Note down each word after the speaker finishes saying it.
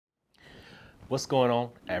What's going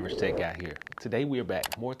on? Average Tech Guy here. Today we are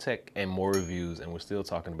back, more tech and more reviews, and we're still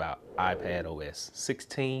talking about iPadOS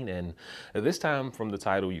 16. And this time from the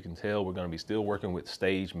title, you can tell we're going to be still working with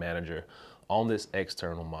Stage Manager on this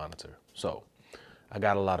external monitor. So I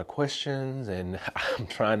got a lot of questions and I'm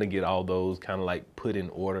trying to get all those kind of like put in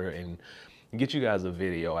order and get you guys a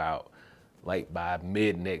video out like by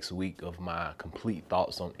mid next week of my complete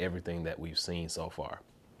thoughts on everything that we've seen so far.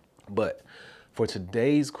 But for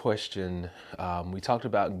today's question, we talked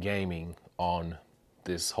about gaming on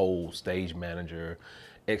this whole Stage Manager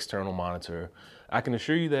external monitor. I can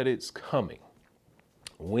assure you that it's coming.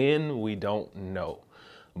 When, we don't know.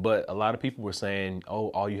 But a lot of people were saying, oh,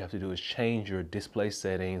 all you have to do is change your display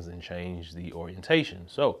settings and change the orientation.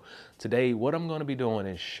 So today, what I'm going to be doing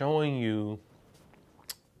is showing you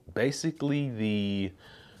basically the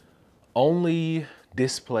only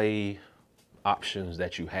display options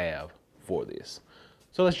that you have for this.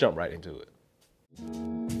 So let's jump right into it.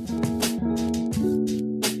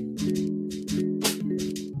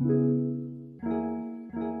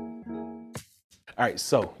 All right,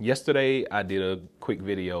 so yesterday I did a quick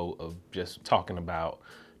video of just talking about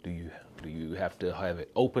do you have to have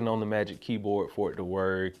it open on the Magic Keyboard for it to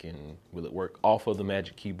work, and will it work off of the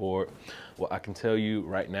Magic Keyboard? Well, I can tell you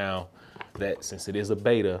right now that since it is a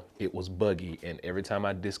beta, it was buggy, and every time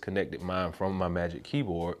I disconnected mine from my Magic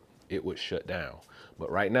Keyboard, it would shut down. But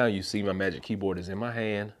right now you see my Magic Keyboard is in my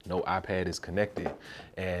hand, no iPad is connected,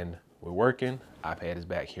 and we're working. iPad is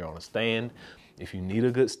back here on a stand. If you need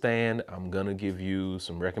a good stand, I'm gonna give you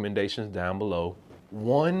some recommendations down below.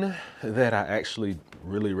 One that I actually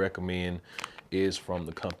really recommend is from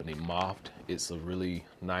the company Moft. It's a really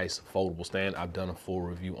nice foldable stand. I've done a full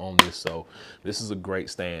review on this, so this is a great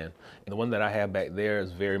stand. And the one that I have back there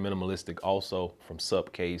is very minimalistic, also from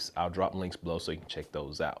Supcase. I'll drop links below so you can check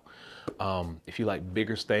those out. If you like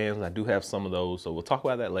bigger stands, I do have some of those, so we'll talk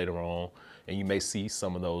about that later on, and you may see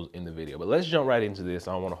some of those in the video. But let's jump right into this.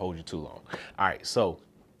 I don't want to hold you too long. All right, so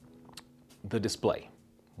the display.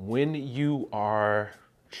 When you are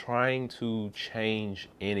trying to change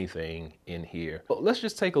anything in here, but let's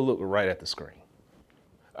just take a look right at the screen.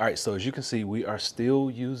 All right, so as you can see, we are still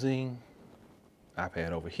using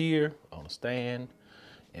iPad over here on a stand,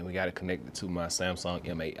 and we got it connected to my Samsung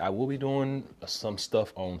M8. I will be doing some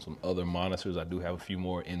stuff on some other monitors. I do have a few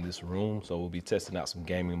more in this room, so we'll be testing out some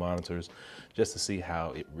gaming monitors just to see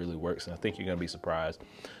how it really works. And I think you're gonna be surprised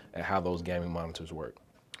at how those gaming monitors work.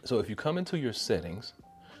 So if you come into your settings,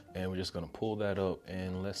 and we're just gonna pull that up,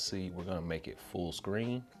 and let's see, we're gonna make it full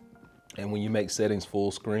screen. And when you make settings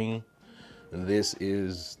full screen, this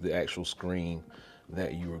is the actual screen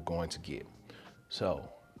that you are going to get. So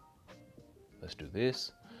let's do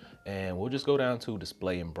this, and we'll just go down to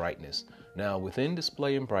display and brightness. Now within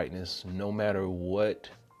display and brightness, no matter what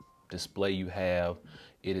display you have,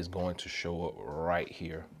 it is going to show up right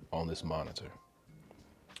here on this monitor.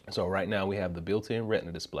 So right now we have the built-in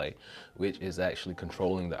Retina display, which is actually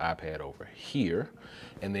controlling the iPad over here.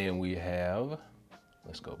 And then we have,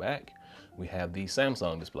 let's go back, we have the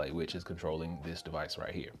Samsung display, which is controlling this device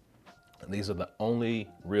right here. And these are the only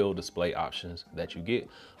real display options that you get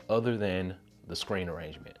other than the screen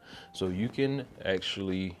arrangement. So you can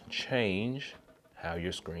actually change how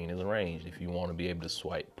your screen is arranged. If you want to be able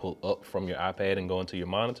to pull up from your iPad and go into your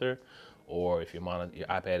monitor, or if your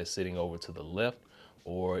iPad is sitting over to the left,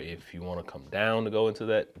 or if you want to come down to go into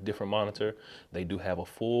that different monitor, they do have a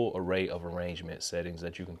full array of arrangement settings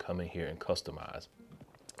that you can come in here and customize.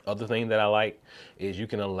 Other thing that I like is you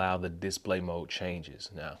can allow the display mode changes.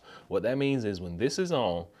 Now, what that means is when this is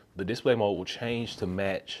on, the display mode will change to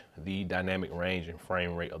match the dynamic range and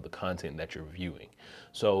frame rate of the content that you're viewing.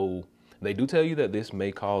 So they do tell you that this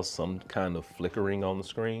may cause some kind of flickering on the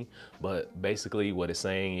screen, but basically what it's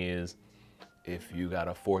saying is if you got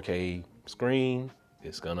a 4K screen,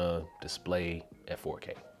 it's gonna display at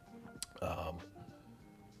 4K.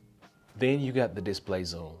 Then you got the display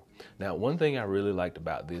zoom. Now, one thing I really liked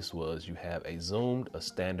about this was you have a zoomed, a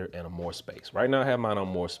standard, and a more space. Right now I have mine on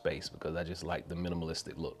more space because I just like the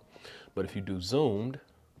minimalistic look. But if you do zoomed,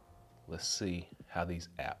 let's see how these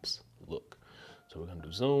apps look. So we're gonna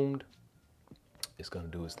do zoomed. It's gonna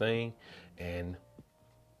do its thing. And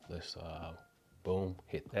let's, boom,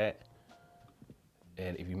 hit that.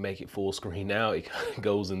 And if you make it full screen now, it kind of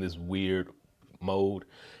goes in this weird mode.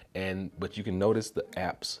 But you can notice the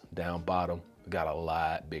apps down bottom got a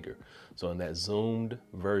lot bigger. So in that zoomed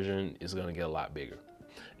version, it's gonna get a lot bigger.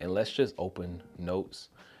 And let's just open Notes,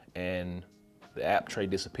 and the app tray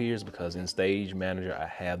disappears because in Stage Manager, I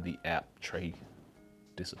have the app tray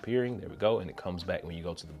disappearing. There we go. And it comes back when you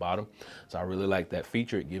go to the bottom. So I really like that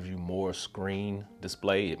feature. It gives you more screen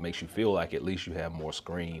display. It makes you feel like at least you have more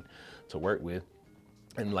screen to work with.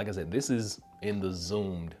 And like I said, this is in the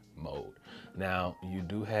zoomed mode. Now you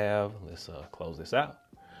do have, let's close this out.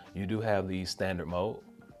 You do have the standard mode.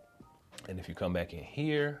 And if you come back in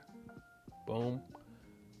here, boom,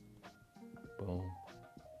 boom.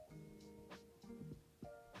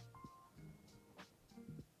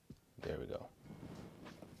 There we go.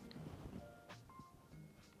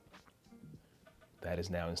 That is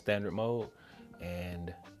now in standard mode.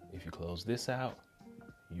 And if you close this out,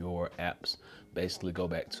 your apps basically go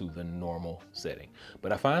back to the normal setting.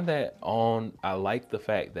 But I find that I like the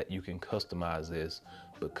fact that you can customize this,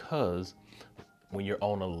 because when you're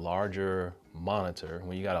on a larger monitor,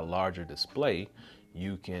 when you got a larger display,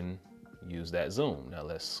 you can use that zoom. Now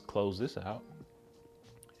let's close this out,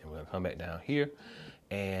 and we're gonna come back down here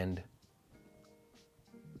and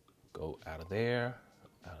go out of there,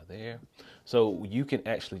 out of there. So you can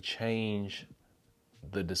actually change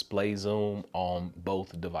the display zoom on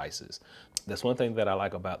both devices. That's one thing that I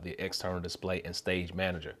like about the external display and Stage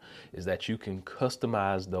Manager, is that you can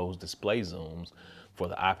customize those display zooms for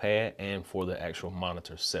the iPad and for the actual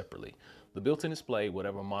monitor separately. The built-in display,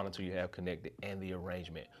 whatever monitor you have connected, and the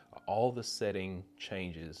arrangement are all the setting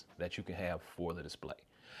changes that you can have for the display.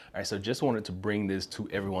 All right, so just wanted to bring this to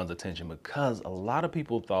everyone's attention, because a lot of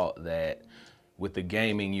people thought that with the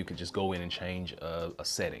gaming, you could just go in and change a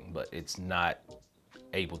setting, but it's not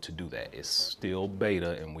able to do that. It's still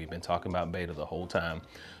beta, and we've been talking about beta the whole time.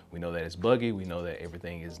 We know that it's buggy. We know that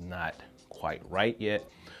everything is not quite right yet.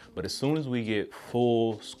 But as soon as we get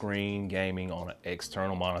full screen gaming on an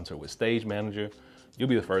external monitor with Stage Manager, you'll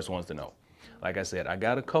be the first ones to know. Like I said, I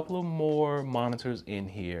got a couple of more monitors in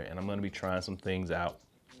here, and I'm gonna be trying some things out.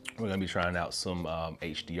 We're gonna be trying out some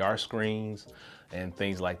HDR screens and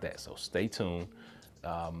things like that, so stay tuned.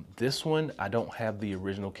 This one, I don't have the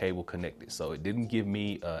original cable connected, so it didn't give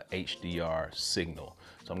me a HDR signal.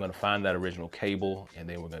 So I'm gonna find that original cable, and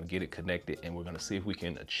then we're gonna get it connected, and we're gonna see if we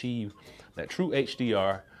can achieve that true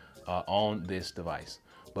HDR on this device.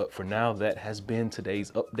 But for now, that has been today's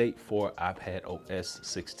update for iPadOS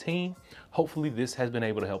 16. Hopefully this has been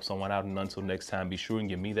able to help someone out, and until next time, be sure and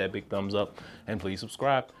give me that big thumbs up, and please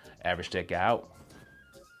subscribe. Average Tech out.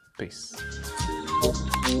 Peace.